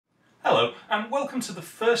Hello and welcome to the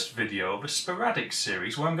first video of a sporadic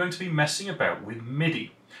series where I'm going to be messing about with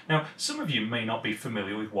MIDI. Now, some of you may not be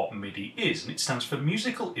familiar with what MIDI is, and it stands for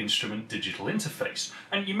Musical Instrument Digital Interface,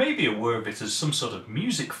 and you may be aware of it as some sort of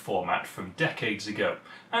music format from decades ago.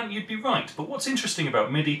 And you'd be right, but what's interesting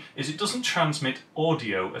about MIDI is it doesn't transmit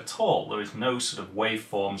audio at all. There is no sort of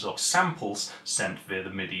waveforms or samples sent via the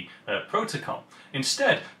MIDI protocol.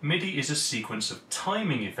 Instead, MIDI is a sequence of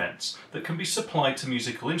timing events that can be supplied to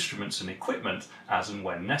musical instruments and equipment as and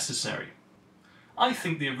when necessary. I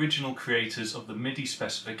think the original creators of the MIDI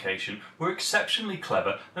specification were exceptionally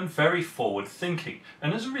clever and very forward-thinking,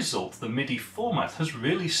 and as a result the MIDI format has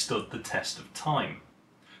really stood the test of time.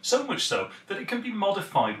 So much so that it can be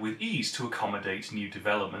modified with ease to accommodate new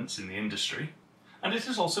developments in the industry, and it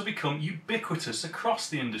has also become ubiquitous across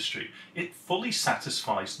the industry. It fully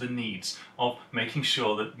satisfies the needs of making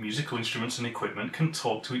sure that musical instruments and equipment can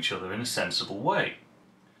talk to each other in a sensible way.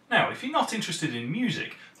 Now, if you're not interested in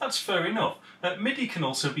music, that's fair enough. MIDI can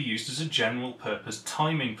also be used as a general purpose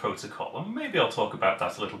timing protocol, and maybe I'll talk about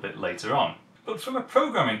that a little bit later on. But from a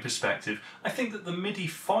programming perspective, I think that the MIDI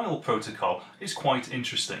file protocol is quite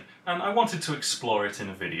interesting, and I wanted to explore it in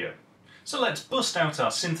a video. So let's bust out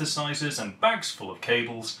our synthesizers and bags full of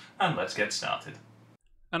cables, and let's get started.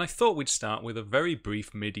 And I thought we'd start with a very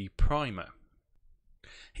brief MIDI primer.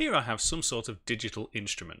 Here I have some sort of digital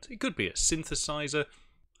instrument. It could be a synthesizer,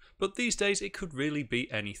 but these days it could really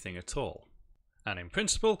be anything at all. And in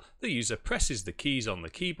principle, the user presses the keys on the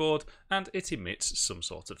keyboard and it emits some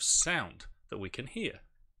sort of sound that we can hear.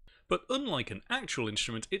 But unlike an actual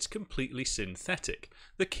instrument, it's completely synthetic.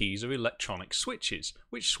 The keys are electronic switches,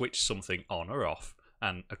 which switch something on or off,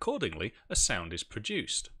 and accordingly a sound is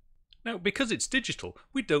produced. Now, because it's digital,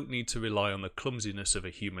 we don't need to rely on the clumsiness of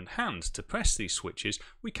a human hand to press these switches.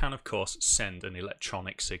 We can of course send an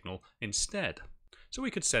electronic signal instead. So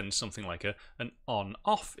we could send something like an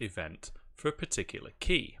on-off event for a particular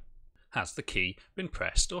key. Has the key been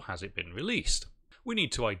pressed or has it been released? We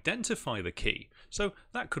need to identify the key, so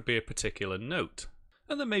that could be a particular note.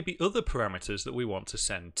 And there may be other parameters that we want to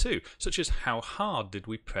send too, such as how hard did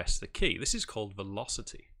we press the key. This is called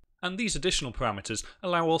velocity. And these additional parameters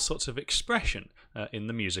allow all sorts of expression in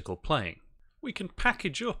the musical playing. We can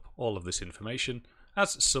package up all of this information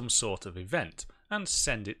as some sort of event and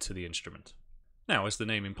send it to the instrument. Now, as the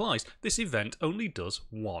name implies, this event only does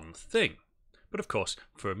one thing. But of course,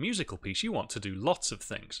 for a musical piece you want to do lots of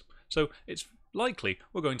things, so it's likely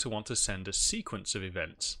we're going to want to send a sequence of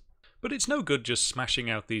events. But it's no good just smashing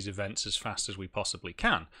out these events as fast as we possibly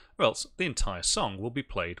can, or else the entire song will be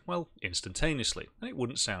played, well, instantaneously, and it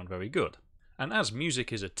wouldn't sound very good. And as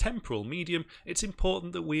music is a temporal medium, it's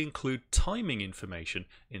important that we include timing information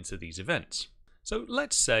into these events. So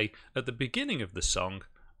let's say at the beginning of the song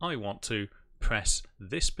I want to press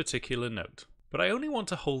this particular note, but I only want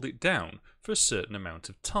to hold it down for a certain amount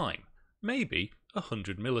of time, maybe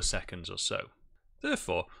 100 milliseconds or so.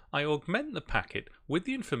 Therefore, I augment the packet with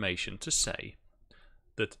the information to say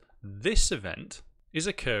that this event is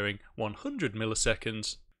occurring 100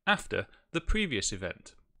 milliseconds after the previous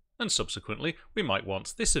event, and subsequently we might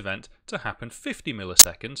want this event to happen 50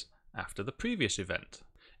 milliseconds after the previous event.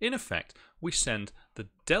 In effect, we send the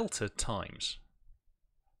delta times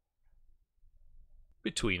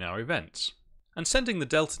between our events. And sending the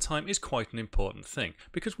delta time is quite an important thing,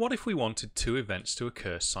 because what if we wanted two events to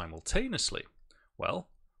occur simultaneously? Well,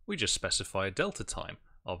 we just specify a delta time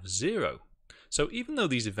of 0. So even though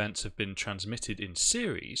these events have been transmitted in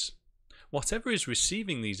series, whatever is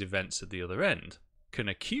receiving these events at the other end can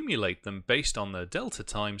accumulate them based on their delta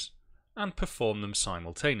times and perform them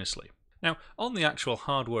simultaneously. Now, on the actual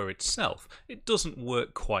hardware itself, it doesn't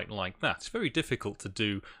work quite like that. It's very difficult to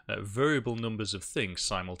do variable numbers of things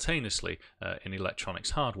simultaneously in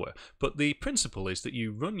electronics hardware, but the principle is that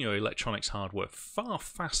you run your electronics hardware far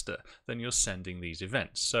faster than you're sending these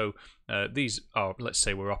events. So these are, let's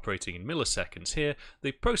say we're operating in milliseconds here,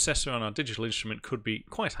 the processor on our digital instrument could be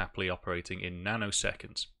quite happily operating in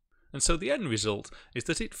nanoseconds. And so the end result is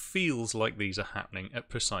that it feels like these are happening at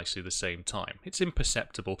precisely the same time. It's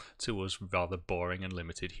imperceptible to us rather boring and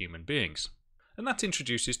limited human beings. And that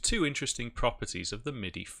introduces two interesting properties of the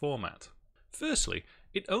MIDI format. Firstly,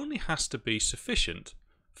 it only has to be sufficient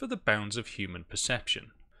for the bounds of human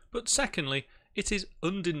perception. But secondly, it is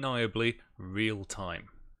undeniably real time.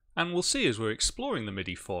 And we'll see as we're exploring the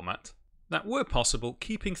MIDI format that where possible,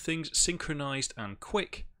 keeping things synchronized and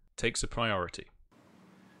quick takes a priority.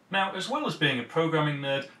 Now, as well as being a programming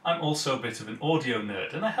nerd, I'm also a bit of an audio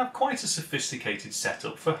nerd, and I have quite a sophisticated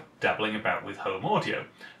setup for dabbling about with home audio.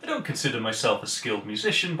 I don't consider myself a skilled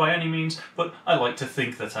musician by any means, but I like to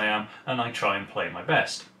think that I am, and I try and play my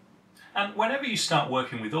best. And whenever you start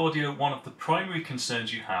working with audio, one of the primary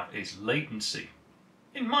concerns you have is latency.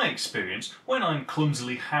 In my experience, when I'm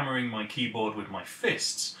clumsily hammering my keyboard with my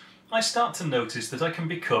fists, I start to notice that I can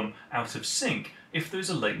become out of sync if there is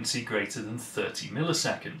a latency greater than 30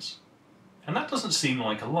 milliseconds. And that doesn't seem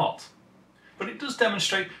like a lot. But it does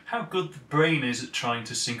demonstrate how good the brain is at trying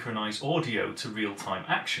to synchronize audio to real-time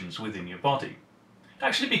actions within your body. It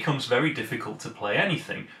actually becomes very difficult to play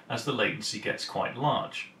anything as the latency gets quite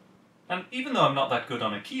large. And even though I'm not that good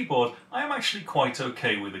on a keyboard, I am actually quite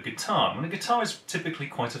okay with a guitar. And a guitar is typically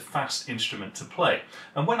quite a fast instrument to play.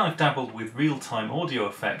 And when I've dabbled with real-time audio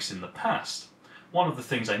effects in the past, one of the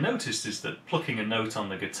things I noticed is that plucking a note on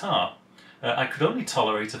the guitar, I could only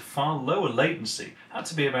tolerate a far lower latency, had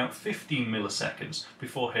to be about 15 milliseconds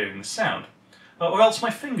before hearing the sound, or else my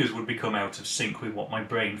fingers would become out of sync with what my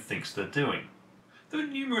brain thinks they're doing. There are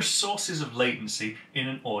numerous sources of latency in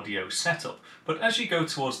an audio setup, but as you go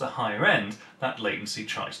towards the higher end, that latency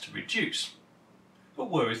tries to reduce. But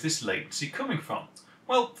where is this latency coming from?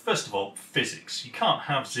 Well, first of all, physics. You can't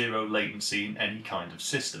have zero latency in any kind of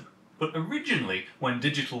system. But originally, when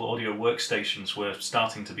digital audio workstations were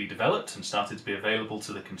starting to be developed and started to be available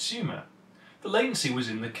to the consumer, the latency was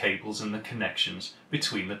in the cables and the connections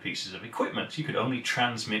between the pieces of equipment. You could only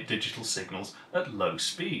transmit digital signals at low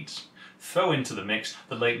speeds. Throw into the mix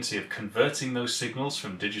the latency of converting those signals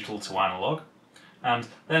from digital to analog, and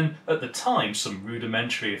then at the time some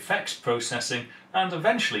rudimentary effects processing, and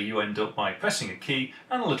eventually you end up by pressing a key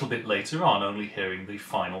and a little bit later on only hearing the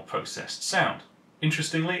final processed sound.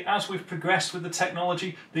 Interestingly, as we've progressed with the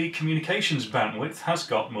technology, the communications bandwidth has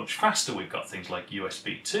got much faster. We've got things like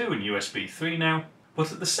USB 2 and USB 3 now,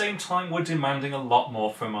 but at the same time we're demanding a lot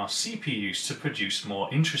more from our CPUs to produce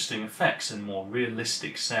more interesting effects and more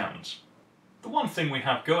realistic sounds. The one thing we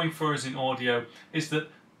have going for us in audio is that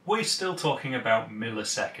we're still talking about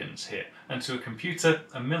milliseconds here, and to a computer,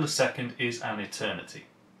 a millisecond is an eternity.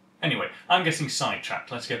 Anyway, I'm getting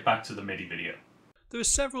sidetracked. Let's get back to the MIDI video. There are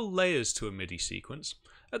several layers to a MIDI sequence.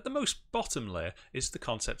 At the most bottom layer is the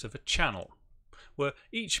concept of a channel, where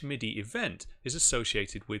each MIDI event is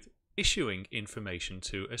associated with issuing information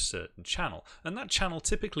to a certain channel, and that channel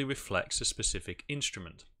typically reflects a specific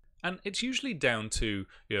instrument. And it's usually down to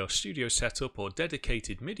your studio setup or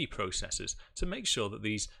dedicated MIDI processors to make sure that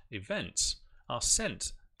these events are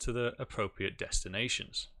sent to the appropriate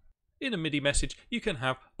destinations. In a MIDI message, you can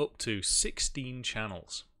have up to 16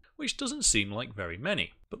 channels, which doesn't seem like very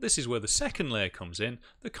many. But this is where the second layer comes in,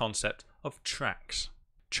 the concept of tracks.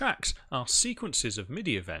 Tracks are sequences of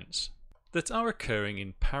MIDI events that are occurring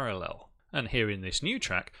in parallel. And here in this new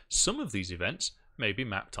track, some of these events may be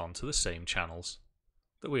mapped onto the same channels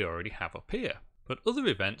that we already have up here. But other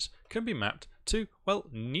events can be mapped to, well,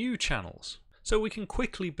 new channels. So we can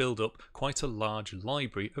quickly build up quite a large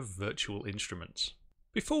library of virtual instruments.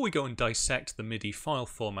 Before we go and dissect the MIDI file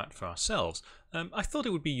format for ourselves, I thought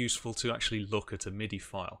it would be useful to actually look at a MIDI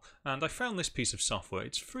file. And I found this piece of software.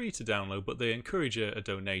 It's free to download, but they encourage a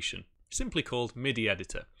donation. Simply called MIDI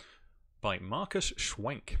Editor by Marcus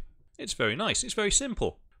Schwenk. It's very nice. It's very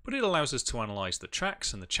simple. But it allows us to analyse the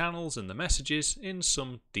tracks and the channels and the messages in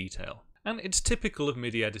some detail. And it's typical of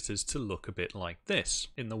MIDI editors to look a bit like this.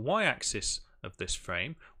 In the y-axis of this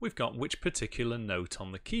frame, we've got which particular note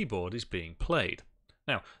on the keyboard is being played.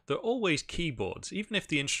 Now, there are always keyboards, even if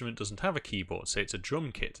the instrument doesn't have a keyboard, say it's a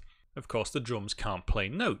drum kit. Of course, the drums can't play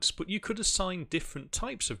notes, but you could assign different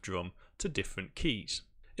types of drum to different keys.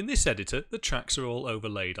 In this editor, the tracks are all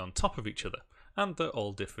overlaid on top of each other, and they're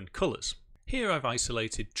all different colours. Here I've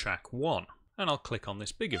isolated track 1, and I'll click on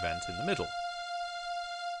this big event in the middle.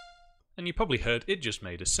 And you probably heard it just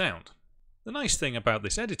made a sound. The nice thing about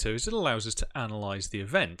this editor is it allows us to analyse the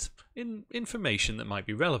event in information that might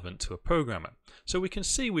be relevant to a programmer. So we can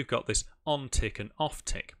see we've got this on tick and off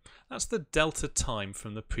tick. That's the delta time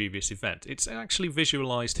from the previous event. It's actually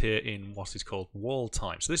visualised here in what is called wall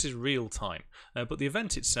time. So this is real time, but the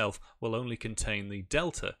event itself will only contain the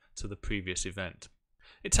delta to the previous event.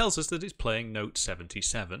 It tells us that it's playing note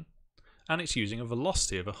 77 and it's using a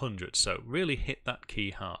velocity of 100, so really hit that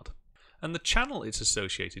key hard. And the channel it's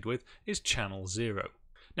associated with is channel 0.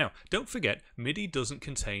 Now, don't forget, MIDI doesn't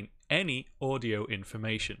contain any audio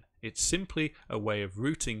information. It's simply a way of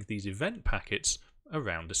routing these event packets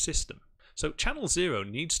around a system. So channel 0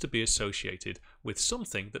 needs to be associated with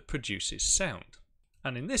something that produces sound.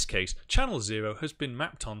 And in this case, channel 0 has been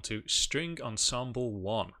mapped onto string ensemble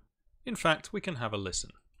 1. In fact, we can have a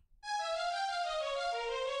listen.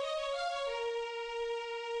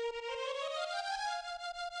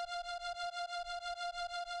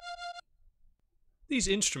 These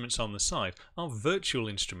instruments on the side are virtual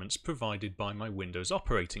instruments provided by my Windows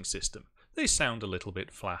operating system. They sound a little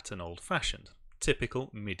bit flat and old-fashioned. Typical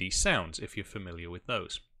MIDI sounds, if you're familiar with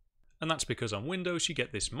those. And that's because on Windows you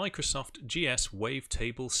get this Microsoft GS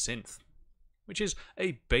Wavetable Synth, which is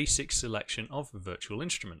a basic selection of virtual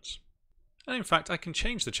instruments. And in fact I can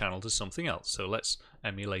change the channel to something else, so let's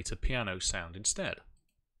emulate a piano sound instead.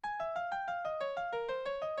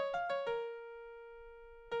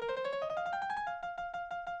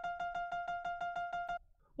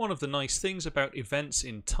 One of the nice things about events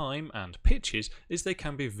in time and pitches is they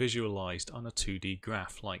can be visualized on a 2D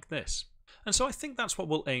graph like this. And so I think that's what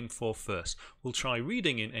we'll aim for first. We'll try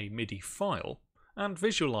reading in a MIDI file and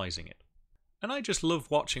visualizing it. And I just love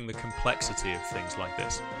watching the complexity of things like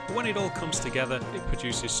this. But when it all comes together, it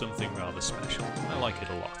produces something rather special. I like it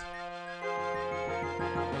a lot.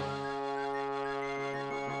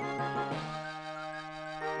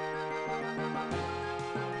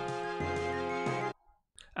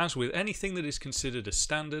 As with anything that is considered a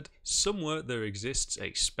standard, somewhere there exists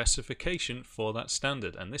a specification for that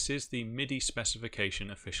standard, and this is the MIDI specification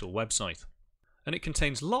official website. And it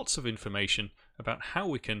contains lots of information about how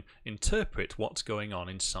we can interpret what's going on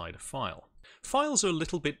inside a file. Files are a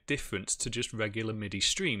little bit different to just regular MIDI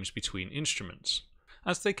streams between instruments,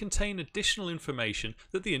 as they contain additional information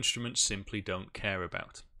that the instruments simply don't care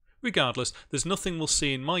about. Regardless, there's nothing we'll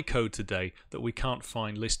see in my code today that we can't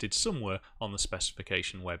find listed somewhere on the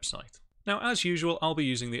specification website. Now, as usual, I'll be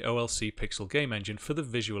using the OLC Pixel Game Engine for the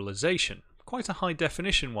visualization. Quite a high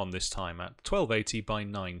definition one this time at 1280 by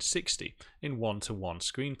 960 in 1:1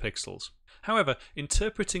 screen pixels. However,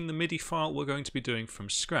 interpreting the MIDI file we're going to be doing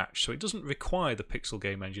from scratch, so it doesn't require the Pixel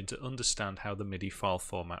Game Engine to understand how the MIDI file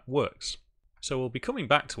format works. So we'll be coming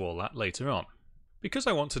back to all that later on. Because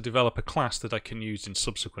I want to develop a class that I can use in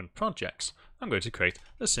subsequent projects, I'm going to create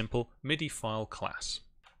a simple MIDI file class.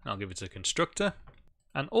 I'll give it a constructor,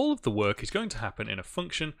 and all of the work is going to happen in a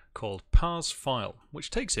function called parseFile,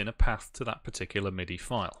 which takes in a path to that particular MIDI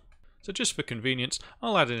file. So just for convenience,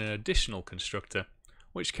 I'll add in an additional constructor,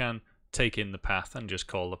 which can take in the path and just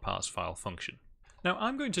call the parseFile function. Now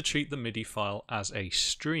I'm going to treat the MIDI file as a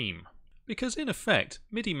stream, because in effect,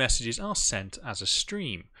 MIDI messages are sent as a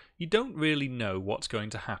stream. You don't really know what's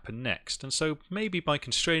going to happen next, and so maybe by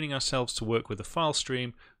constraining ourselves to work with a file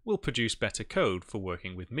stream, we'll produce better code for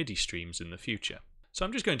working with MIDI streams in the future. So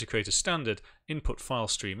I'm just going to create a standard input file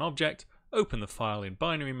stream object, open the file in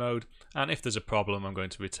binary mode, and if there's a problem, I'm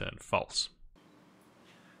going to return false.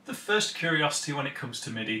 The first curiosity when it comes to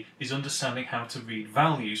MIDI is understanding how to read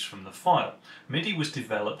values from the file. MIDI was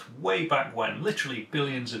developed way back when, literally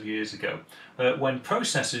billions of years ago, when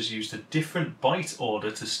processors used a different byte order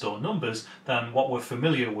to store numbers than what we're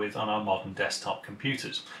familiar with on our modern desktop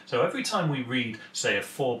computers. So every time we read, say, a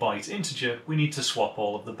 4-byte integer, we need to swap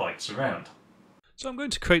all of the bytes around. So I'm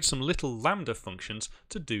going to create some little lambda functions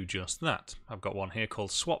to do just that. I've got one here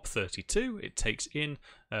called swap32. It takes in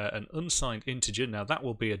an unsigned integer. Now that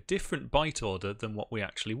will be a different byte order than what we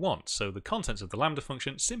actually want. So the contents of the lambda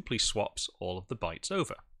function simply swaps all of the bytes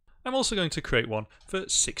over. I'm also going to create one for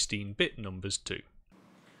 16-bit numbers too.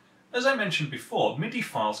 As I mentioned before, MIDI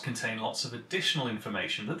files contain lots of additional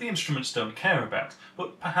information that the instruments don't care about,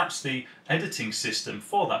 but perhaps the editing system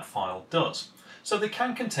for that file does. So they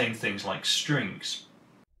can contain things like strings.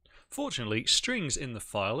 Fortunately, strings in the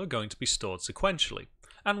file are going to be stored sequentially,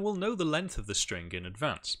 and we'll know the length of the string in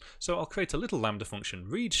advance. So I'll create a little lambda function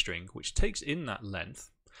readString which takes in that length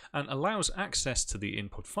and allows access to the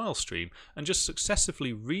input file stream and just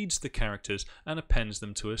successively reads the characters and appends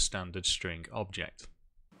them to a standard string object.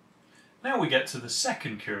 Now we get to the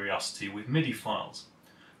second curiosity with MIDI files.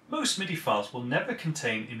 Most MIDI files will never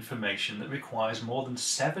contain information that requires more than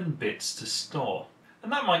 7 bits to store.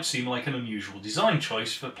 And that might seem like an unusual design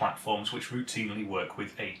choice for platforms which routinely work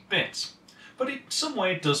with 8 bits. But in some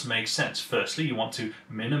way it does make sense. Firstly, you want to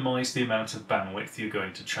minimise the amount of bandwidth you're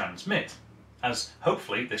going to transmit, as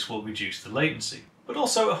hopefully this will reduce the latency. But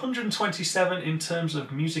also 127 in terms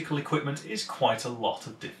of musical equipment is quite a lot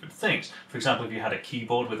of different things. For example, if you had a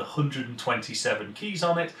keyboard with 127 keys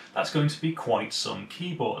on it, that's going to be quite some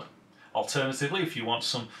keyboard. Alternatively, if you want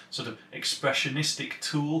some sort of expressionistic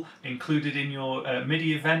tool included in your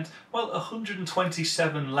MIDI event, well,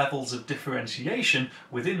 127 levels of differentiation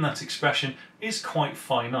within that expression is quite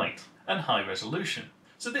finite and high resolution.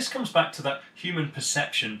 So this comes back to that human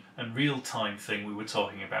perception and real-time thing we were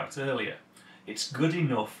talking about earlier. It's good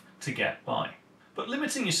enough to get by. But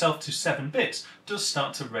limiting yourself to 7 bits does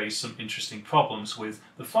start to raise some interesting problems with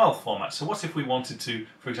the file format. So what if we wanted to,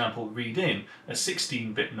 for example, read in a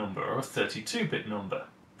 16-bit number or a 32-bit number?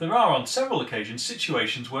 There are on several occasions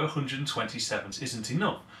situations where 127s isn't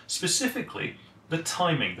enough, specifically the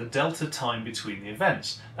timing, the delta time between the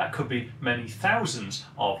events. That could be many thousands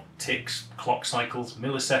of ticks, clock cycles,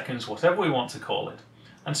 milliseconds, whatever we want to call it.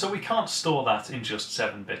 And so we can't store that in just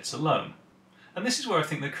 7 bits alone. And this is where I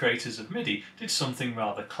think the creators of MIDI did something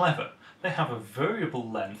rather clever. They have a variable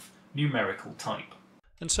length numerical type.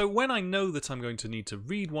 And so when I know that I'm going to need to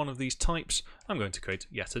read one of these types, I'm going to create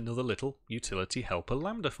yet another little utility helper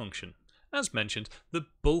lambda function. As mentioned, the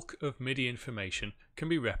bulk of MIDI information can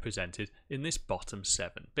be represented in this bottom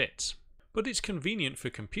 7 bits. But it's convenient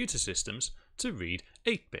for computer systems to read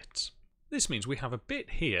 8 bits. This means we have a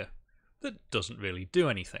bit here that doesn't really do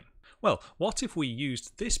anything. Well, what if we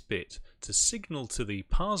used this bit to signal to the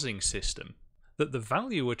parsing system that the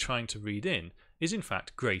value we're trying to read in is in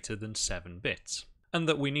fact greater than 7 bits? And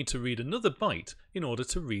that we need to read another byte in order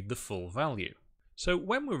to read the full value. So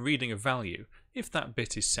when we're reading a value, if that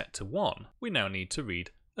bit is set to 1, we now need to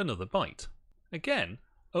read another byte. Again,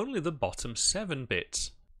 only the bottom 7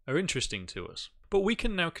 bits are interesting to us. But we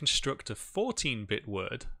can now construct a 14-bit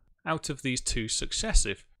word out of these 2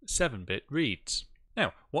 successive 7-bit reads.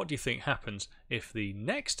 Now, what do you think happens if the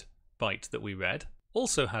next byte that we read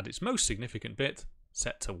also had its most significant bit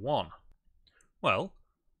set to 1? Well,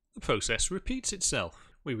 the process repeats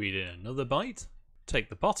itself. We read in another byte, take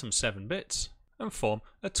the bottom 7 bits, and form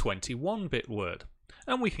a 21-bit word.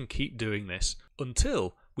 And we can keep doing this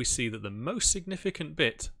until we see that the most significant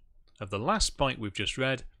bit of the last byte we've just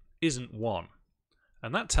read isn't 1.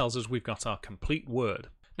 And that tells us we've got our complete word.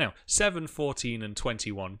 Now, 7, 14 and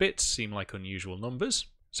 21 bits seem like unusual numbers,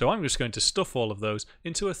 so I'm just going to stuff all of those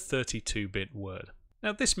into a 32-bit word.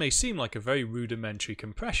 Now this may seem like a very rudimentary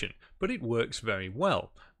compression, but it works very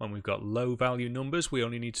well. When we've got low value numbers, we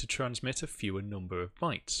only need to transmit a fewer number of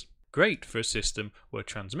bytes. Great for a system where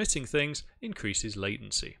transmitting things increases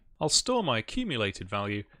latency. I'll store my accumulated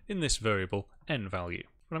value in this variable nValue,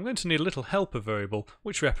 but I'm going to need a little helper variable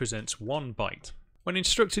which represents 1 byte. When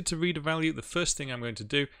instructed to read a value, the first thing I'm going to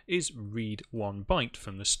do is read 1 byte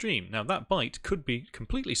from the stream. Now that byte could be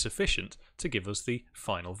completely sufficient to give us the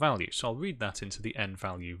final value, so I'll read that into the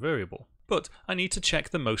nValue variable. But I need to check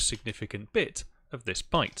the most significant bit of this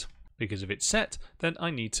byte, because if it's set, then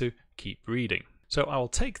I need to keep reading. So I will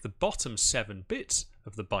take the bottom 7 bits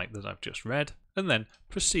of the byte that I've just read, and then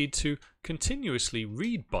proceed to continuously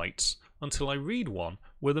read bytes until I read one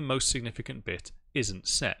where the most significant bit isn't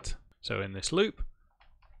set. So in this loop,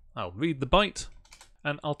 I'll read the byte,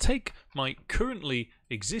 and I'll take my currently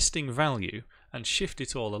existing value and shift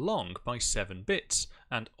it all along by 7 bits,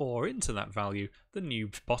 and OR into that value the new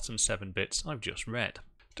bottom 7 bits I've just read.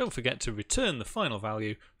 Don't forget to return the final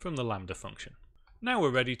value from the lambda function. Now we're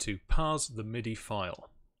ready to parse the MIDI file.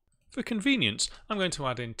 For convenience, I'm going to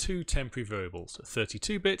add in 2 temporary variables, a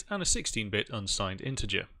 32-bit and a 16-bit unsigned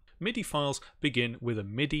integer. MIDI files begin with a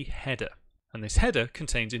MIDI header, and this header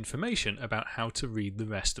contains information about how to read the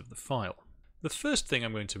rest of the file. The first thing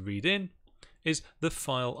I'm going to read in is the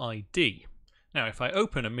file ID. Now if I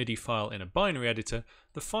open a MIDI file in a binary editor,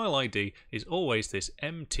 the file ID is always this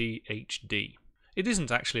MTHD. It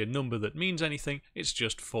isn't actually a number that means anything, it's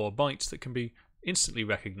just 4 bytes that can be instantly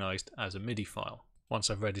recognised as a MIDI file. Once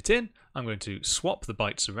I've read it in, I'm going to swap the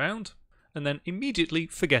bytes around and then immediately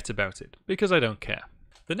forget about it, because I don't care.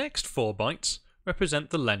 The next 4 bytes represent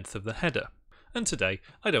the length of the header, and today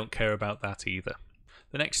I don't care about that either.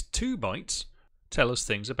 The next 2 bytes tell us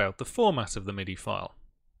things about the format of the MIDI file,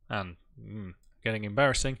 and getting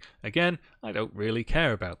embarrassing, again, I don't really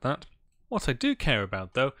care about that. What I do care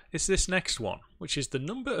about though is this next one, which is the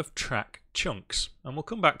number of track chunks, and we'll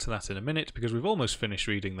come back to that in a minute because we've almost finished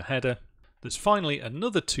reading the header. There's finally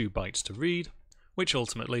another 2 bytes to read, which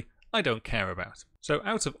ultimately I don't care about. So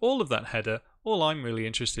out of all of that header, all I'm really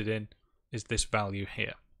interested in is this value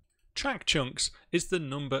here. Track chunks is the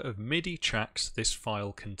number of MIDI tracks this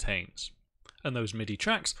file contains, and those MIDI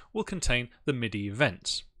tracks will contain the MIDI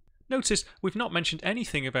events. Notice we've not mentioned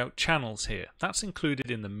anything about channels here. That's included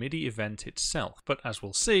in the MIDI event itself, but as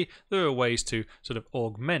we'll see, there are ways to sort of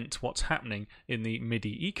augment what's happening in the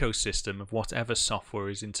MIDI ecosystem of whatever software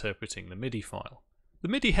is interpreting the MIDI file. The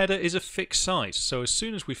MIDI header is a fixed size, so as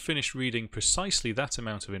soon as we've finished reading precisely that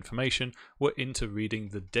amount of information, we're into reading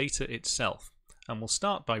the data itself. And we'll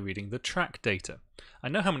start by reading the track data. I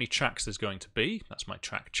know how many tracks there's going to be, that's my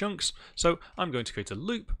track chunks, so I'm going to create a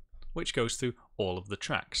loop which goes through all of the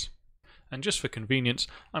tracks. And just for convenience,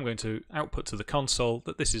 I'm going to output to the console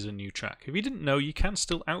that this is a new track. If you didn't know, you can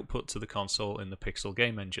still output to the console in the Pixel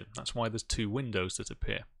game engine. That's why there's 2 windows that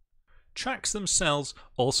appear. Tracks themselves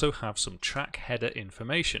also have some track header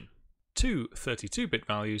information. 2 32-bit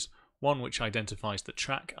values, one which identifies the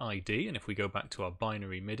track ID, and if we go back to our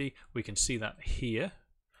binary MIDI, we can see that here.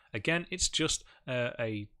 Again, it's just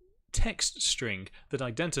a text string that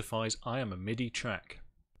identifies I am a MIDI track.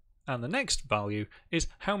 And the next value is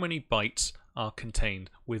how many bytes are contained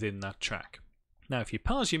within that track. Now, if you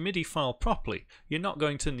parse your MIDI file properly, you're not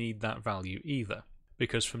going to need that value either,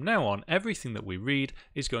 because from now on, everything that we read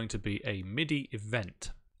is going to be a MIDI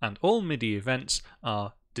event. And all MIDI events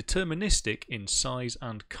are deterministic in size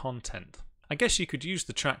and content. I guess you could use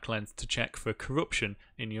the track length to check for corruption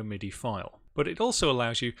in your MIDI file, but it also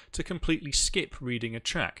allows you to completely skip reading a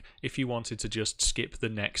track. If you wanted to just skip the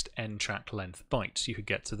next n track length bytes, you could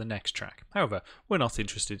get to the next track. However, we're not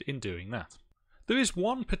interested in doing that. There is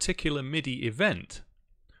one particular MIDI event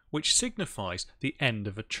which signifies the end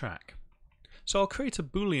of a track. So I'll create a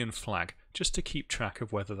Boolean flag just to keep track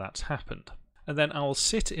of whether that's happened. And then I will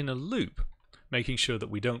sit in a loop, making sure that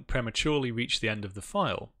we don't prematurely reach the end of the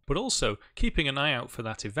file, but also keeping an eye out for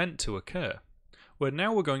that event to occur, where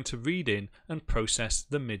now we're going to read in and process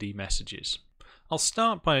the MIDI messages. I'll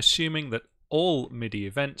start by assuming that all MIDI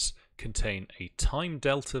events contain a time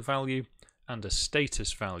delta value and a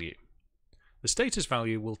status value. The status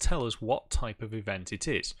value will tell us what type of event it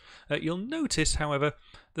is. You'll notice, however,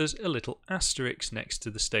 there's a little asterisk next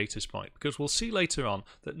to the status byte, because we'll see later on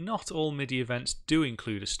that not all MIDI events do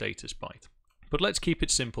include a status byte. But let's keep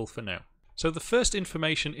it simple for now. So the first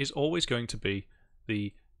information is always going to be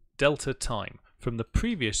the delta time from the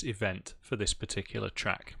previous event for this particular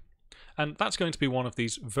track. And that's going to be one of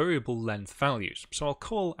these variable length values. So I'll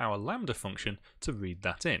call our lambda function to read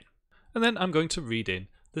that in. And then I'm going to read in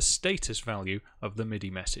the status value of the MIDI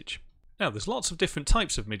message. Now, there's lots of different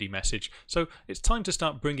types of MIDI message, so it's time to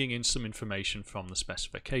start bringing in some information from the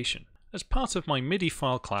specification. As part of my MIDI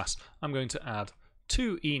file class, I'm going to add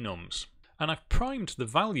 2 enums, and I've primed the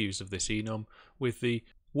values of this enum with the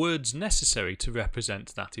words necessary to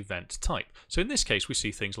represent that event type. So in this case, we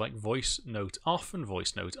see things like voice note off and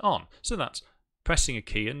voice note on. So that's pressing a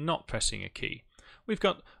key and not pressing a key. We've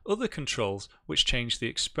got other controls which change the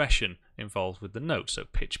expression involved with the note, so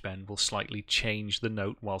pitch bend will slightly change the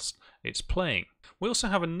note whilst it's playing. We also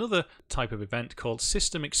have another type of event called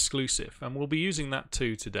system exclusive, and we'll be using that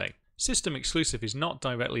too today. System exclusive is not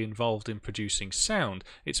directly involved in producing sound,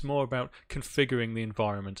 it's more about configuring the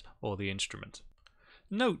environment or the instrument.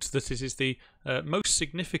 Note that it is the most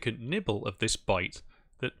significant nibble of this byte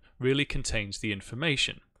that really contains the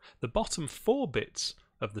information. The bottom 4 bits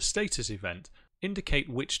of the status event indicate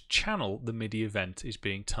which channel the MIDI event is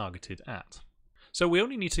being targeted at. So we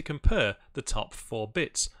only need to compare the top 4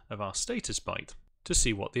 bits of our status byte to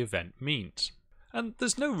see what the event means. And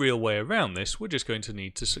there's no real way around this, we're just going to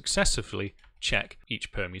need to successively check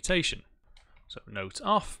each permutation. So note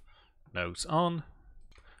off, note on,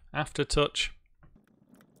 aftertouch,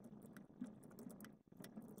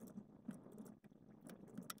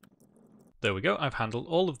 there we go, I've handled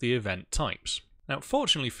all of the event types. Now,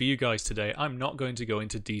 fortunately for you guys today, I'm not going to go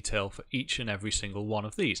into detail for each and every single one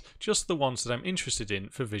of these, just the ones that I'm interested in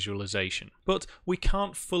for visualization. But we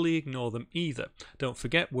can't fully ignore them either. Don't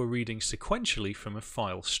forget we're reading sequentially from a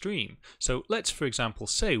file stream. So let's, for example,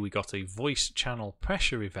 say we got a voice channel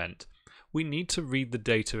pressure event. We need to read the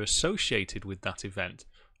data associated with that event,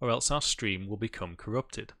 or else our stream will become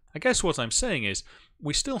corrupted. I guess what I'm saying is,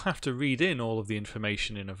 we still have to read in all of the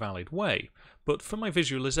information in a valid way, but for my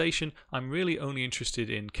visualization, I'm really only interested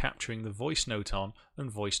in capturing the voice note on and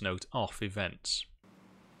voice note off events.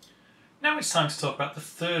 Now it's time to talk about the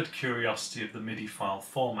third curiosity of the MIDI file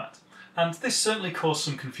format, and this certainly caused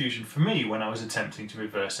some confusion for me when I was attempting to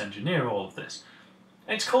reverse engineer all of this.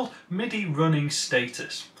 It's called MIDI running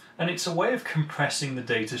status, and it's a way of compressing the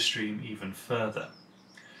data stream even further.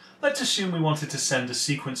 Let's assume we wanted to send a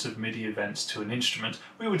sequence of MIDI events to an instrument.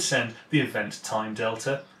 We would send the event time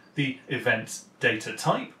delta, the event data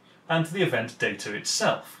type, and the event data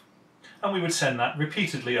itself. And we would send that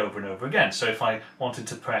repeatedly over and over again. So if I wanted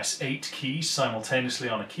to press 8 keys simultaneously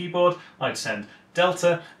on a keyboard, I'd send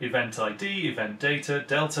delta, event ID, event data,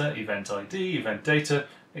 delta, event ID, event data,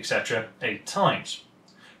 etc. 8 times.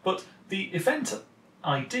 But the event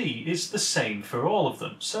ID is the same for all of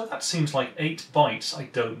them, so that seems like 8 bytes I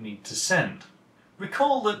don't need to send.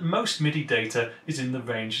 Recall that most MIDI data is in the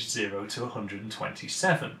range 0 to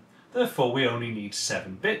 127, therefore we only need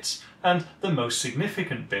 7 bits, and the most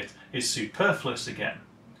significant bit is superfluous again.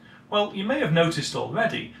 Well, you may have noticed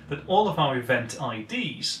already that all of our event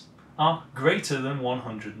IDs are greater than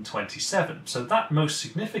 127, so that most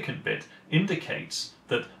significant bit indicates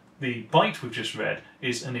that the byte we've just read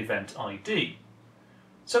is an event ID.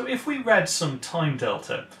 So if we read some time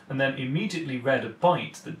delta and then immediately read a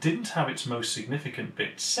byte that didn't have its most significant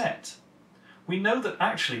bit set, we know that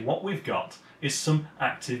actually what we've got is some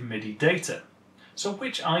active MIDI data. So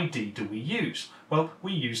which ID do we use? Well,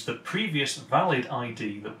 we use the previous valid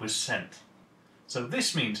ID that was sent. So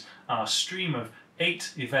this means our stream of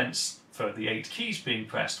 8 events for the 8 keys being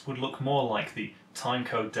pressed would look more like the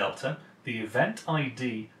timecode delta, the event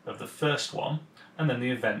ID of the first one, and then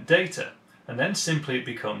the event data. And then simply it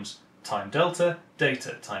becomes time delta,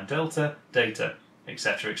 data,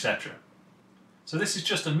 etc., etc. So this is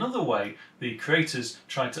just another way the creators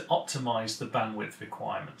tried to optimize the bandwidth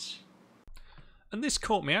requirements. And this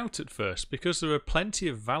caught me out at first because there are plenty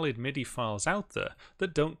of valid MIDI files out there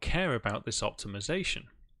that don't care about this optimization.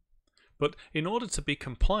 But in order to be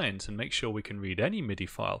compliant and make sure we can read any MIDI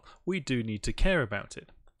file, we do need to care about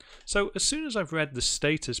it. So as soon as I've read the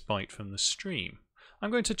status byte from the stream,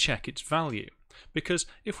 I'm going to check its value, because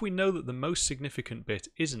if we know that the most significant bit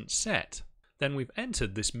isn't set, then we've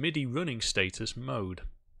entered this MIDI running status mode.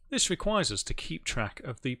 This requires us to keep track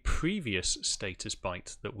of the previous status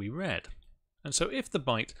byte that we read. And so if the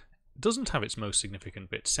byte doesn't have its most significant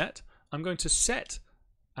bit set, I'm going to set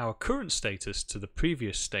our current status to the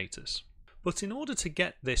previous status. But in order to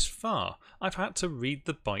get this far, I've had to read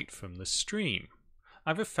the byte from the stream.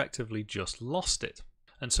 I've effectively just lost it.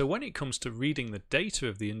 And so when it comes to reading the data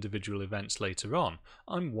of the individual events later on,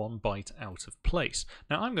 I'm 1 byte out of place.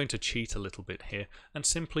 Now I'm going to cheat a little bit here and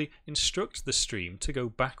simply instruct the stream to go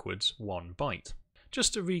backwards 1 byte.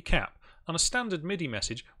 Just to recap, on a standard MIDI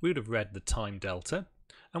message we would have read the time delta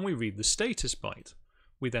and we read the status byte.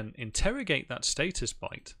 We then interrogate that status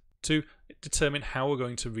byte to determine how we're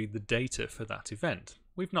going to read the data for that event.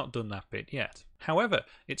 We've not done that bit yet. However,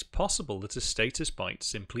 it's possible that a status byte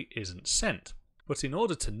simply isn't sent. But in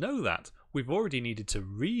order to know that, we've already needed to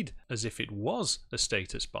read as if it was a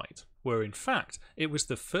status byte, where in fact it was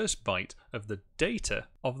the first byte of the data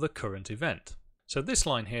of the current event. So this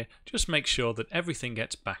line here just makes sure that everything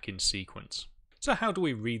gets back in sequence. So how do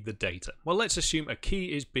we read the data? Well, let's assume a key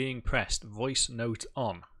is being pressed, voice note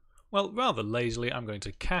on. Well, rather lazily I'm going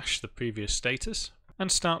to cache the previous status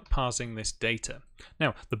and start parsing this data.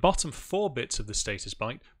 Now, the bottom 4 bits of the status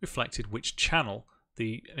byte reflected which channel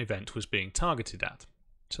the event was being targeted at.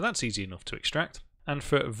 So that's easy enough to extract. And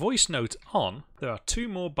for voice note on, there are 2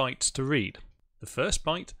 more bytes to read. The first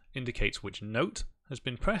byte indicates which note has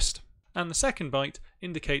been pressed, and the second byte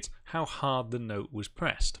indicates how hard the note was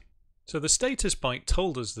pressed. So the status byte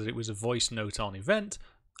told us that it was a voice note on event,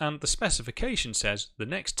 and the specification says the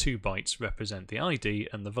next 2 bytes represent the ID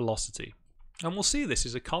and the velocity. And we'll see this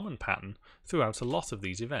is a common pattern throughout a lot of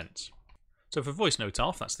these events. So for voice note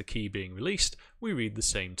off, that's the key being released, we read the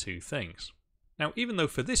same 2 things. Now, even though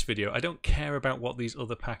for this video I don't care about what these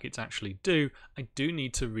other packets actually do, I do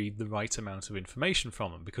need to read the right amount of information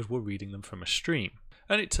from them because we're reading them from a stream.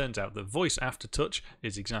 And it turns out that voice aftertouch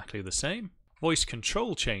is exactly the same. Voice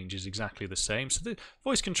control change is exactly the same. So the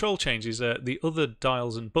voice control change is the other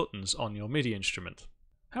dials and buttons on your MIDI instrument.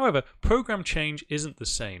 However, program change isn't the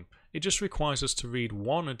same. It just requires us to read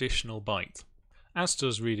 1 additional byte, as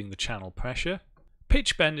does reading the channel pressure.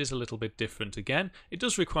 Pitch bend is a little bit different again. It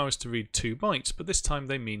does require us to read 2 bytes, but this time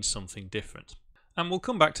they mean something different. And we'll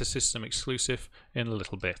come back to system exclusive in a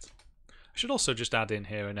little bit. I should also just add in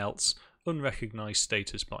here an else unrecognized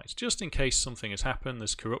status byte, just in case something has happened,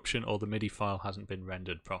 there's corruption, or the MIDI file hasn't been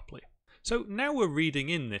rendered properly. So now we're reading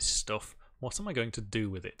in this stuff, what am I going to do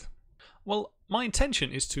with it? Well, my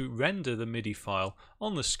intention is to render the MIDI file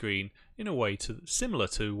on the screen in a way similar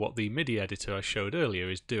to what the MIDI editor I showed earlier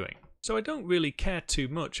is doing. So I don't really care too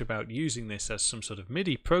much about using this as some sort of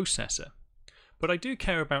MIDI processor, but I do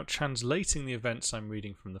care about translating the events I'm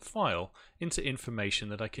reading from the file into information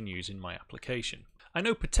that I can use in my application. I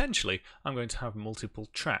know potentially I'm going to have multiple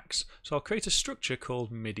tracks, so I'll create a structure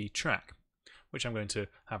called MIDI track, which I'm going to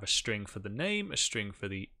have a string for the name, a string for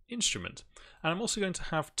the instrument, and I'm also going to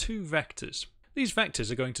have 2 vectors. These vectors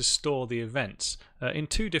are going to store the events in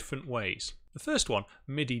 2 different ways. The first one,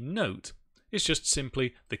 MIDI note, is just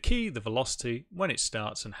simply the key, the velocity, when it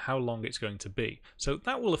starts and how long it's going to be. So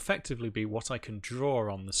that will effectively be what I can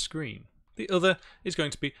draw on the screen. The other is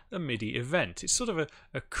going to be a MIDI event. It's sort of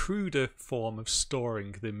a cruder form of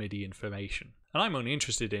storing the MIDI information. And I'm only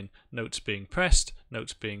interested in notes being pressed,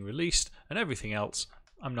 notes being released, and everything else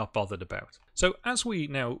I'm not bothered about. So as we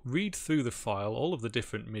now read through the file all of the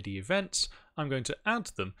different MIDI events, I'm going to add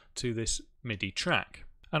them to this MIDI track.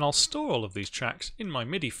 And I'll store all of these tracks in my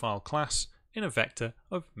MIDI file class in a vector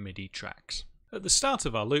of MIDI tracks. At the start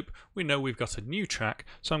of our loop, we know we've got a new track,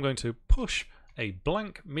 so I'm going to push a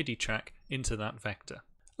blank MIDI track into that vector.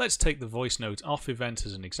 Let's take the voice note off event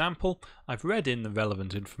as an example. I've read in the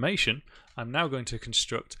relevant information. I'm now going to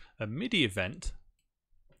construct a MIDI event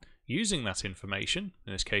using that information,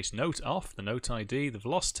 in this case note off, the note ID, the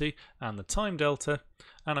velocity and the time delta,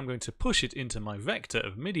 and I'm going to push it into my vector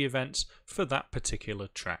of MIDI events for that particular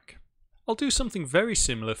track. I'll do something very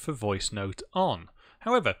similar for voice note on.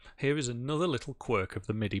 However, here is another little quirk of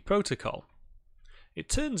the MIDI protocol. It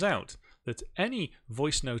turns out that any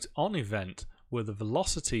voice note on event where the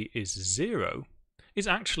velocity is 0 is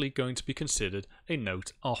actually going to be considered a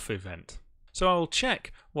note off event. So I will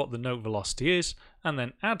check what the note velocity is and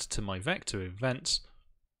then add to my vector events,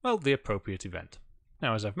 well, the appropriate event.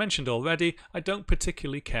 Now, as I've mentioned already, I don't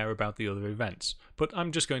particularly care about the other events, but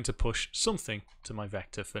I'm just going to push something to my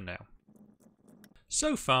vector for now.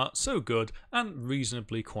 So far, so good, and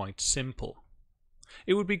reasonably quite simple.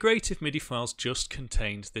 It would be great if MIDI files just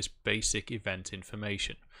contained this basic event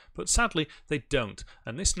information, but sadly they don't,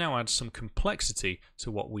 and this now adds some complexity to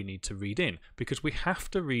what we need to read in, because we have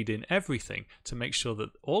to read in everything to make sure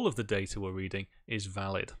that all of the data we're reading is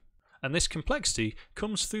valid. And this complexity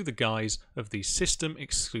comes through the guise of these system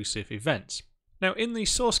exclusive events. Now, in the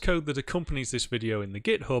source code that accompanies this video in the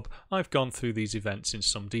GitHub, I've gone through these events in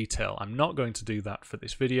some detail. I'm not going to do that for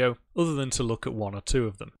this video, other than to look at one or two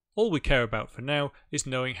of them. All we care about for now is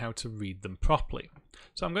knowing how to read them properly.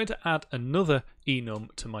 So I'm going to add another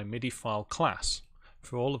enum to my MIDI file class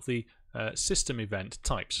for all of the system event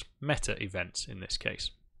types, meta events in this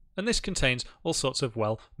case. And this contains all sorts of,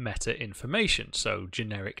 well, meta information, so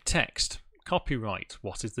generic text, copyright,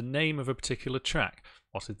 what is the name of a particular track,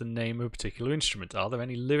 what is the name of a particular instrument, are there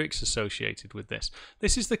any lyrics associated with this?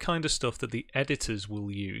 This is the kind of stuff that the editors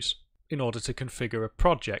will use in order to configure a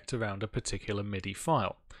project around a particular MIDI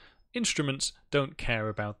file. Instruments don't care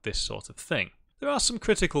about this sort of thing. There are some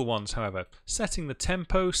critical ones, however. Setting the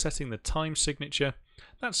tempo, setting the time signature,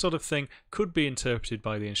 that sort of thing could be interpreted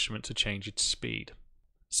by the instrument to change its speed.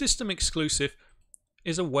 System exclusive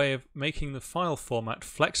is a way of making the file format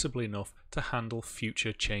flexible enough to handle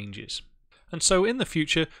future changes. And so in the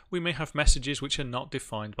future we may have messages which are not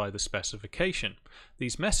defined by the specification.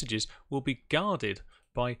 These messages will be guarded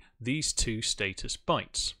by these two status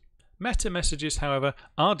bytes. Meta messages, however,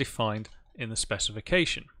 are defined in the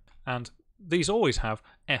specification, and these always have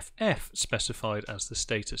FF specified as the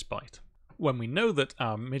status byte. When we know that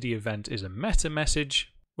our MIDI event is a meta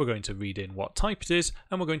message, we're going to read in what type it is,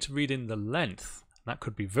 and we're going to read in the length, that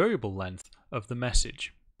could be variable length, of the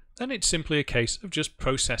message. Then it's simply a case of just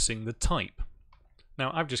processing the type. Now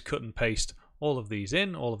I've just cut and paste all of these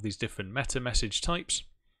in, all of these different meta message types.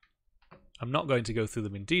 I'm not going to go through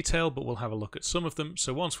them in detail, but we'll have a look at some of them.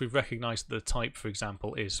 So once we've recognized that the type, for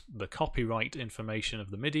example, is the copyright information of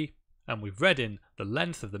the MIDI, and we've read in the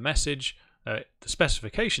length of the message, the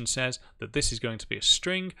specification says that this is going to be a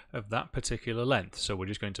string of that particular length. So we're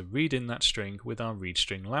just going to read in that string with our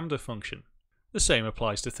readString lambda function. The same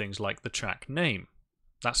applies to things like the track name.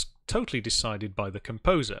 That's totally decided by the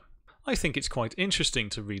composer. I think it's quite interesting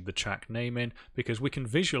to read the track name in because we can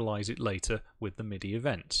visualize it later with the MIDI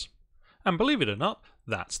events. And believe it or not,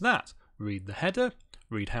 that's that. Read the header,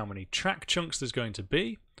 read how many track chunks there's going to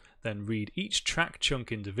be, then read each track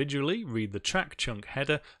chunk individually, read the track chunk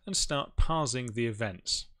header, and start parsing the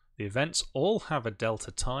events. The events all have a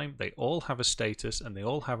delta time, they all have a status, and they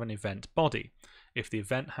all have an event body. If the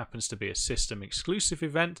event happens to be a system exclusive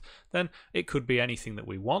event, then it could be anything that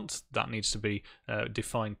we want. That needs to be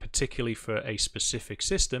defined particularly for a specific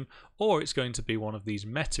system, or it's going to be one of these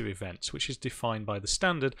meta events, which is defined by the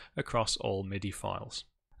standard across all MIDI files.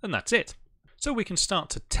 And that's it. So we can start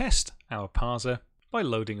to test our parser by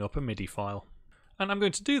loading up a MIDI file. And I'm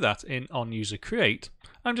going to do that in onUserCreate.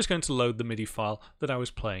 I'm just going to load the MIDI file that I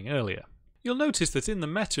was playing earlier. You'll notice that in the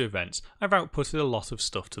meta events, I've outputted a lot of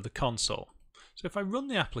stuff to the console. So if I run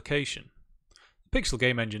the application, the Pixel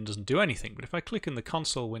Game Engine doesn't do anything, but if I click in the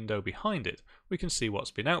console window behind it, we can see what's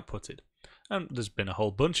been outputted. And there's been a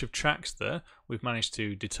whole bunch of tracks there. We've managed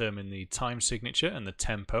to determine the time signature and the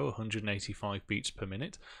tempo, 185 beats per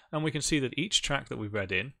minute, and we can see that each track that we've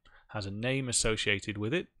read in has a name associated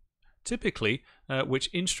with it, typically which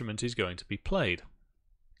instrument is going to be played.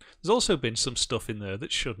 There's also been some stuff in there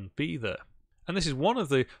that shouldn't be there. And this is one of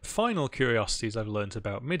the final curiosities I've learned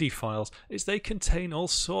about MIDI files, is they contain all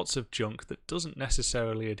sorts of junk that doesn't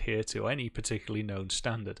necessarily adhere to any particularly known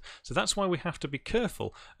standard. So that's why we have to be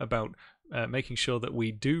careful about making sure that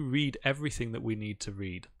we do read everything that we need to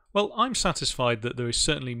read. Well, I'm satisfied that there is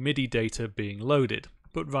certainly MIDI data being loaded.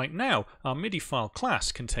 But right now, our MIDI file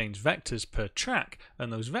class contains vectors per track,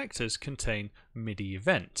 and those vectors contain MIDI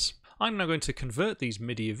events. I'm now going to convert these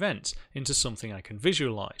MIDI events into something I can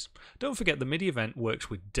visualize. Don't forget the MIDI event works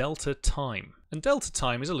with delta time. And delta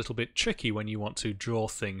time is a little bit tricky when you want to draw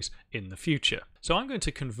things in the future. So I'm going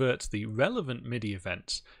to convert the relevant MIDI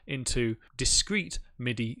events into discrete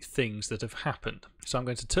MIDI things that have happened. So I'm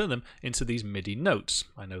going to turn them into these MIDI notes.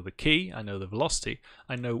 I know the key, I know the velocity,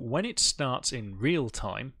 I know when it starts in real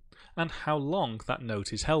time, and how long that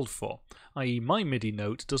note is held for, i.e. my MIDI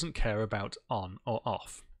note doesn't care about on or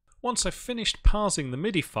off. Once I've finished parsing the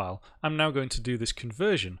MIDI file, I'm now going to do this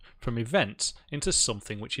conversion from events into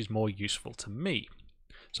something which is more useful to me.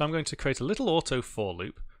 So I'm going to create a little auto for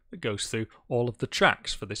loop that goes through all of the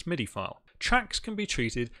tracks for this MIDI file. Tracks can be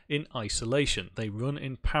treated in isolation, they run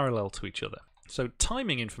in parallel to each other. So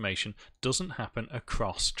timing information doesn't happen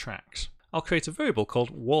across tracks. I'll create a variable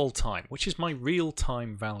called wall time, which is my real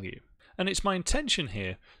time value. And it's my intention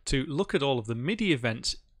here to look at all of the MIDI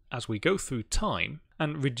events as we go through time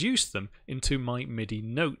and reduce them into my MIDI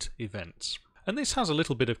note events. And this has a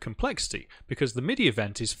little bit of complexity because the MIDI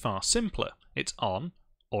event is far simpler. It's on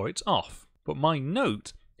or it's off. But my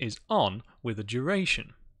note is on with a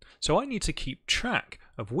duration. So I need to keep track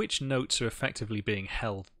of which notes are effectively being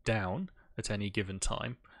held down at any given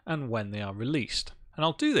time and when they are released. And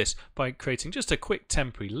I'll do this by creating just a quick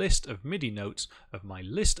temporary list of MIDI notes of my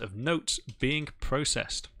list of notes being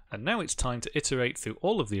processed. And now it's time to iterate through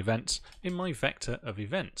all of the events in my vector of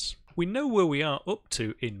events. We know where we are up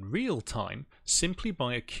to in real time simply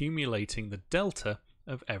by accumulating the delta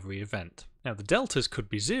of every event. Now the deltas could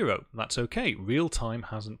be 0, that's okay, real time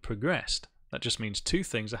hasn't progressed. That just means two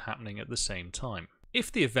things are happening at the same time.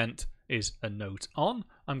 If the event is a note on,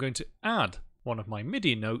 I'm going to add one of my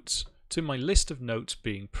MIDI notes to my list of notes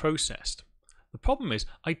being processed. The problem is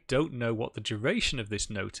I don't know what the duration of this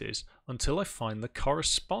note is until I find the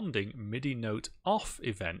corresponding MIDI note off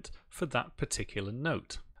event for that particular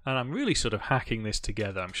note. And I'm really sort of hacking this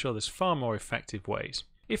together. I'm sure there's far more effective ways.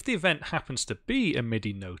 If the event happens to be a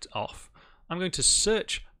MIDI note off, I'm going to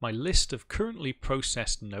search my list of currently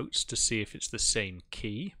processed notes to see if it's the same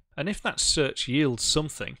key. And if that search yields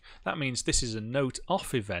something, that means this is a note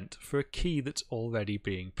off event for a key that's already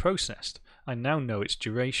being processed. I now know its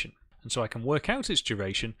duration. And so I can work out its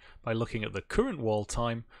duration by looking at the current wall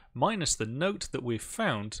time minus the note that we've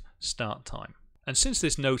found start time. And since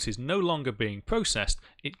this note is no longer being processed,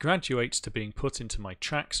 it graduates to being put into my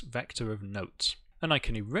tracks vector of notes. And I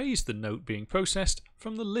can erase the note being processed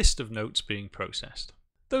from the list of notes being processed.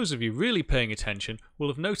 Those of you really paying attention will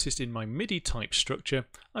have noticed in my MIDI type structure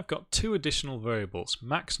I've got two additional variables,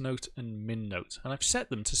 max note and min note, and I've set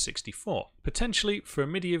them to 64. Potentially for a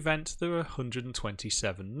MIDI event there are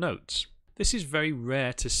 127 notes. This is very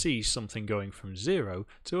rare to see something going from 0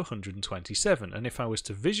 to 127, and if I was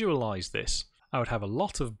to visualize this I would have a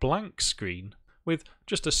lot of blank screen with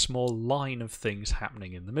just a small line of things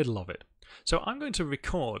happening in the middle of it. So I'm going to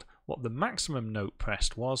record what the maximum note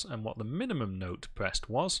pressed was and what the minimum note pressed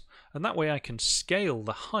was, and that way I can scale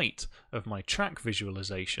the height of my track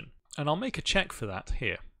visualization. And I'll make a check for that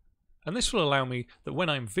here. And this will allow me that when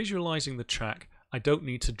I'm visualizing the track, I don't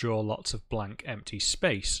need to draw lots of blank empty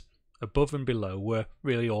space above and below where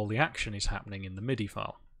really all the action is happening in the MIDI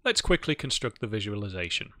file. Let's quickly construct the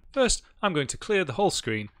visualization. First, I'm going to clear the whole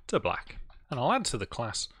screen to black, and I'll add to the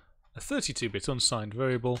class a 32-bit unsigned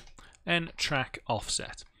variable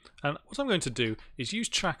nTrackOffset. And what I'm going to do is use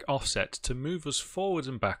track offset to move us forwards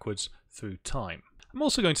and backwards through time. I'm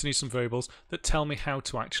also going to need some variables that tell me how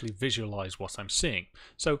to actually visualize what I'm seeing.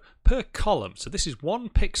 So per column, so this is 1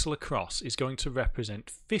 pixel across, is going to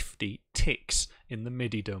represent 50 ticks in the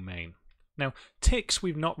MIDI domain. Now ticks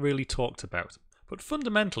we've not really talked about, but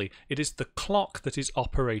fundamentally it is the clock that is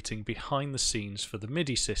operating behind the scenes for the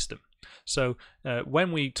MIDI system. So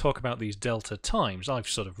when we talk about these delta times, I've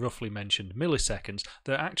sort of roughly mentioned milliseconds,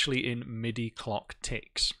 they're actually in MIDI clock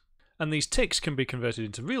ticks. And these ticks can be converted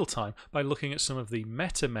into real time by looking at some of the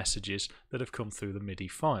meta messages that have come through the MIDI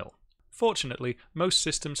file. Fortunately, most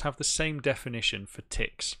systems have the same definition for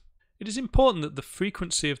ticks. It is important that the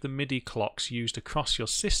frequency of the MIDI clocks used across your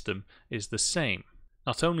system is the same.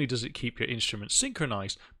 Not only does it keep your instruments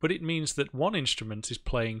synchronized, but it means that one instrument is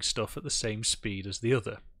playing stuff at the same speed as the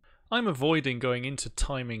other. I'm avoiding going into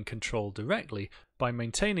timing control directly by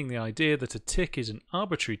maintaining the idea that a tick is an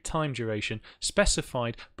arbitrary time duration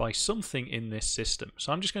specified by something in this system.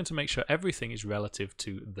 So I'm just going to make sure everything is relative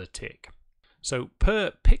to the tick. So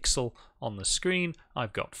per pixel on the screen,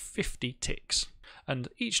 I've got 50 ticks, and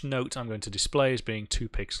each note I'm going to display as being 2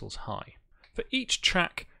 pixels high. For each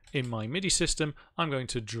track in my MIDI system, I'm going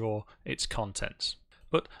to draw its contents.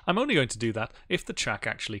 But I'm only going to do that if the track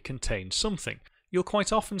actually contains something. You'll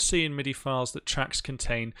quite often see in MIDI files that tracks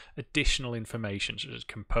contain additional information, such as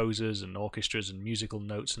composers and orchestras and musical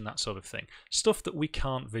notes and that sort of thing, stuff that we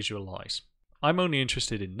can't visualize. I'm only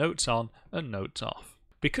interested in notes on and notes off.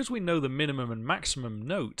 Because we know the minimum and maximum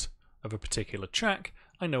note of a particular track,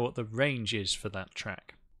 I know what the range is for that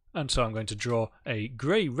track. And so I'm going to draw a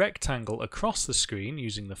grey rectangle across the screen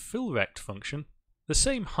using the fillRect function, the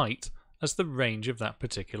same height as the range of that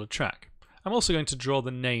particular track. I'm also going to draw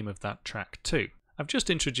the name of that track too. I've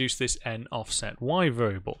just introduced this n offset y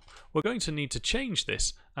variable. We're going to need to change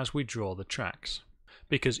this as we draw the tracks,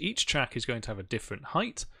 because each track is going to have a different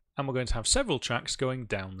height, and we're going to have several tracks going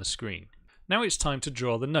down the screen. Now it's time to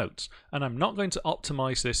draw the notes, and I'm not going to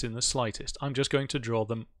optimize this in the slightest. I'm just going to draw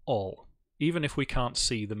them all, even if we can't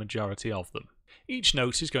see the majority of them. Each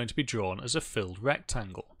note is going to be drawn as a filled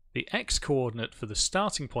rectangle. The x coordinate for the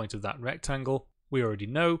starting point of that rectangle we already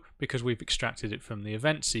know because we've extracted it from the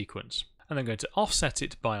event sequence. And I'm going to offset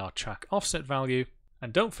it by our track offset value,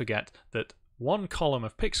 and don't forget that one column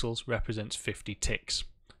of pixels represents 50 ticks.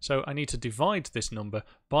 So I need to divide this number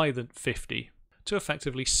by the 50 to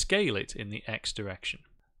effectively scale it in the x direction.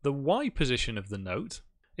 The y position of the note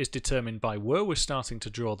is determined by where we're starting to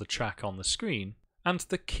draw the track on the screen and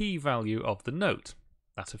the key value of the note.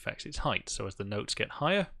 That affects its height, so as the notes get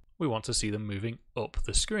higher, we want to see them moving up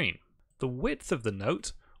the screen. The width of the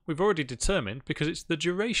note we've already determined because it's the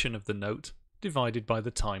duration of the note divided by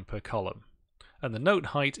the time per column. And the note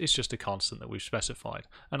height is just a constant that we've specified,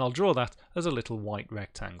 and I'll draw that as a little white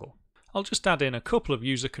rectangle. I'll just add in a couple of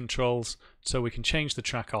user controls so we can change the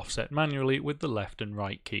track offset manually with the left and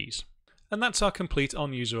right keys. And that's our complete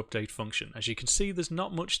onUserUpdate function. As you can see, there's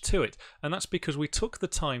not much to it, and that's because we took the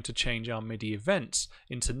time to change our MIDI events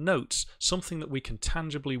into notes, something that we can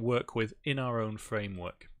tangibly work with in our own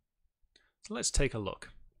framework. So let's take a look.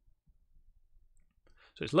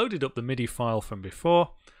 So it's loaded up the MIDI file from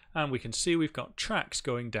before, and we can see we've got tracks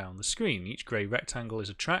going down the screen. Each grey rectangle is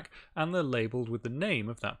a track, and they're labelled with the name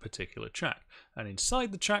of that particular track. And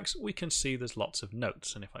inside the tracks we can see there's lots of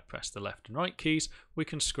notes, and if I press the left and right keys we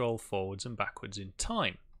can scroll forwards and backwards in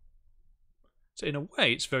time. So in a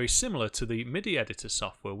way it's very similar to the MIDI editor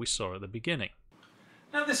software we saw at the beginning.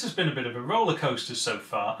 Now this has been a bit of a roller coaster so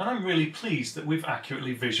far, and I'm really pleased that we've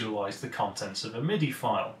accurately visualised the contents of a MIDI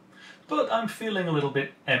file. But I'm feeling a little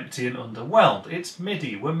bit empty and underwhelmed. It's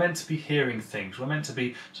MIDI, we're meant to be hearing things, we're meant to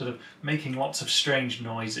be sort of making lots of strange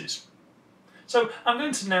noises. So I'm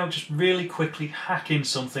going to now just really quickly hack in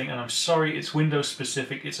something, and I'm sorry it's Windows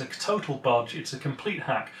specific, it's a total bodge, it's a complete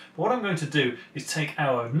hack. But what I'm going to do is take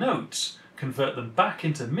our notes, convert them back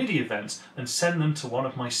into MIDI events and send them to one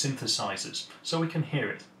of my synthesizers so we can hear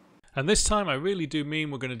it. And this time I really do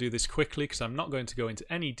mean we're going to do this quickly because I'm not going to go into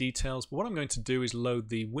any details, but what I'm going to do is load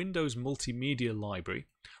the Windows Multimedia Library,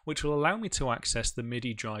 which will allow me to access the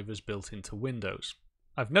MIDI drivers built into Windows.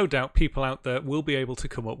 I've no doubt people out there will be able to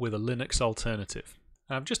come up with a Linux alternative.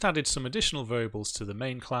 I've just added some additional variables to the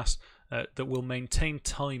main class that will maintain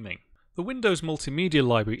timing. The Windows Multimedia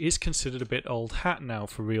Library is considered a bit old hat now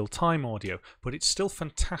for real-time audio, but it's still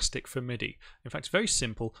fantastic for MIDI. In fact, it's very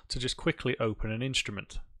simple to just quickly open an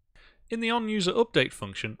instrument. In the onUserUpdate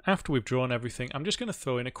function, after we've drawn everything, I'm just going to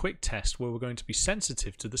throw in a quick test where we're going to be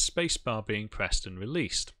sensitive to the spacebar being pressed and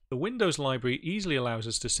released. The Windows library easily allows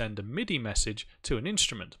us to send a MIDI message to an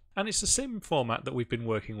instrument, and it's the same format that we've been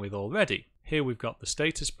working with already. Here we've got the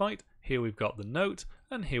status byte, here we've got the note,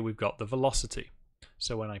 and here we've got the velocity.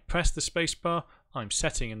 So when I press the spacebar, I'm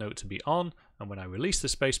setting a note to be on, and when I release the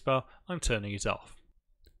spacebar, I'm turning it off.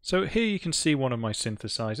 So here you can see one of my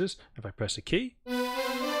synthesizers. If I press a key,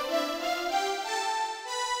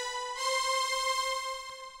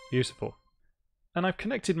 beautiful. And I've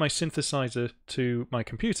connected my synthesizer to my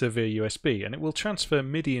computer via USB, and it will transfer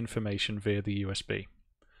MIDI information via the USB.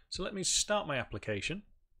 So let me start my application,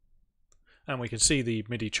 and we can see the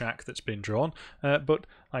MIDI track that's been drawn, but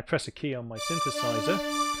I press a key on my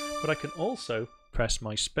synthesizer, but I can also press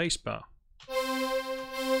my spacebar.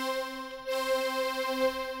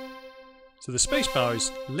 So the spacebar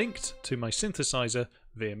is linked to my synthesizer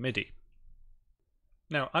via MIDI.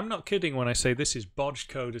 Now, I'm not kidding when I say this is bodged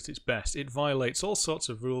code at its best. It violates all sorts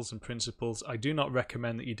of rules and principles. I do not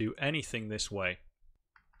recommend that you do anything this way.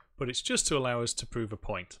 But it's just to allow us to prove a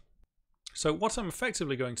point. So what I'm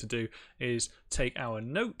effectively going to do is take our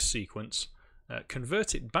note sequence,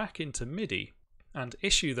 convert it back into MIDI, and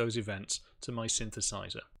issue those events to my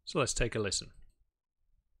synthesizer. So let's take a listen.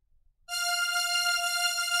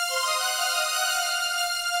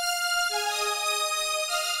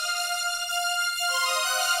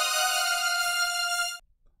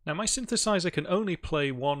 Now my synthesizer can only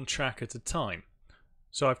play one track at a time,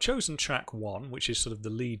 So I've chosen track 1, which is sort of the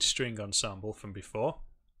lead string ensemble from before,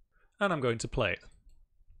 and I'm going to play it.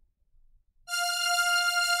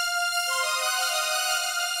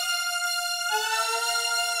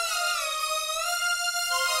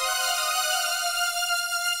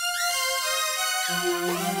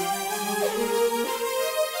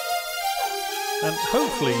 And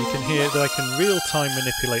hopefully you can hear that I can real-time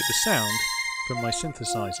manipulate the sound from my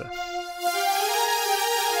synthesizer.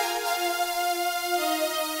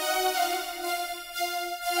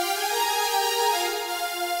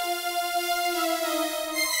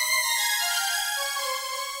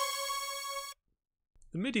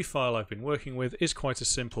 The MIDI file I've been working with is quite a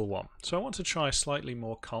simple one, so I want to try a slightly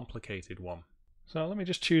more complicated one. So let me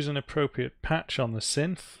just choose an appropriate patch on the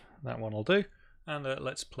synth, that one will do, and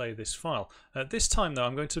let's play this file. This time though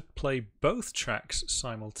I'm going to play both tracks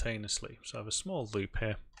simultaneously, so I have a small loop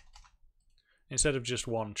here, instead of just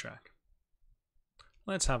one track.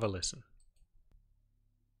 Let's have a listen.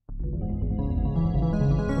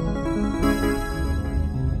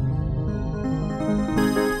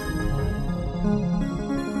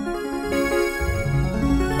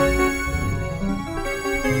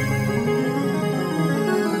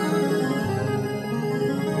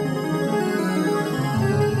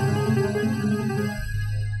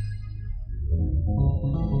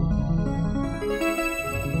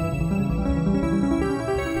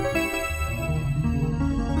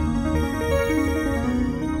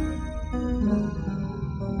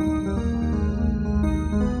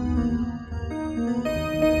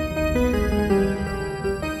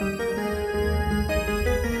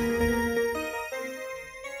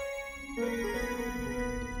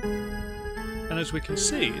 And as we can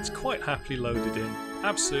see, it's quite happily loaded in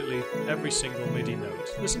absolutely every single MIDI note.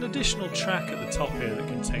 There's an additional track at the top here that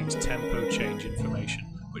contains tempo change information,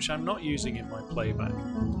 which I'm not using in my playback.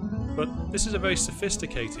 But this is a very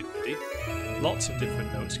sophisticated MIDI, lots of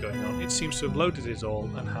different notes going on. It seems to have loaded it all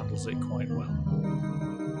and handles it quite well.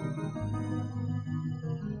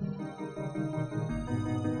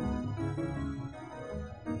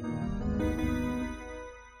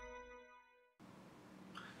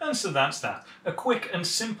 And so that's that. A quick and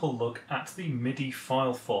simple look at the MIDI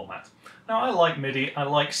file format. Now I like MIDI, I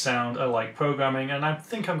like sound, I like programming, and I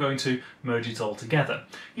think I'm going to merge it all together.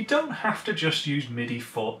 You don't have to just use MIDI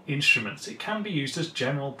for instruments, it can be used as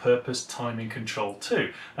general purpose timing control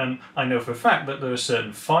too. And I know for a fact that there are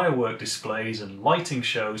certain firework displays and lighting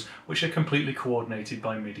shows which are completely coordinated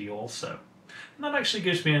by MIDI also. And that actually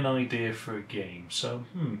gives me an idea for a game, so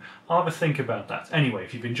I'll have a think about that. Anyway,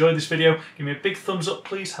 if you've enjoyed this video, give me a big thumbs up,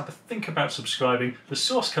 please have a think about subscribing. The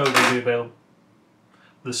source code will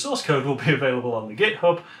be available on the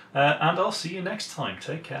GitHub, and I'll see you next time.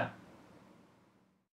 Take care.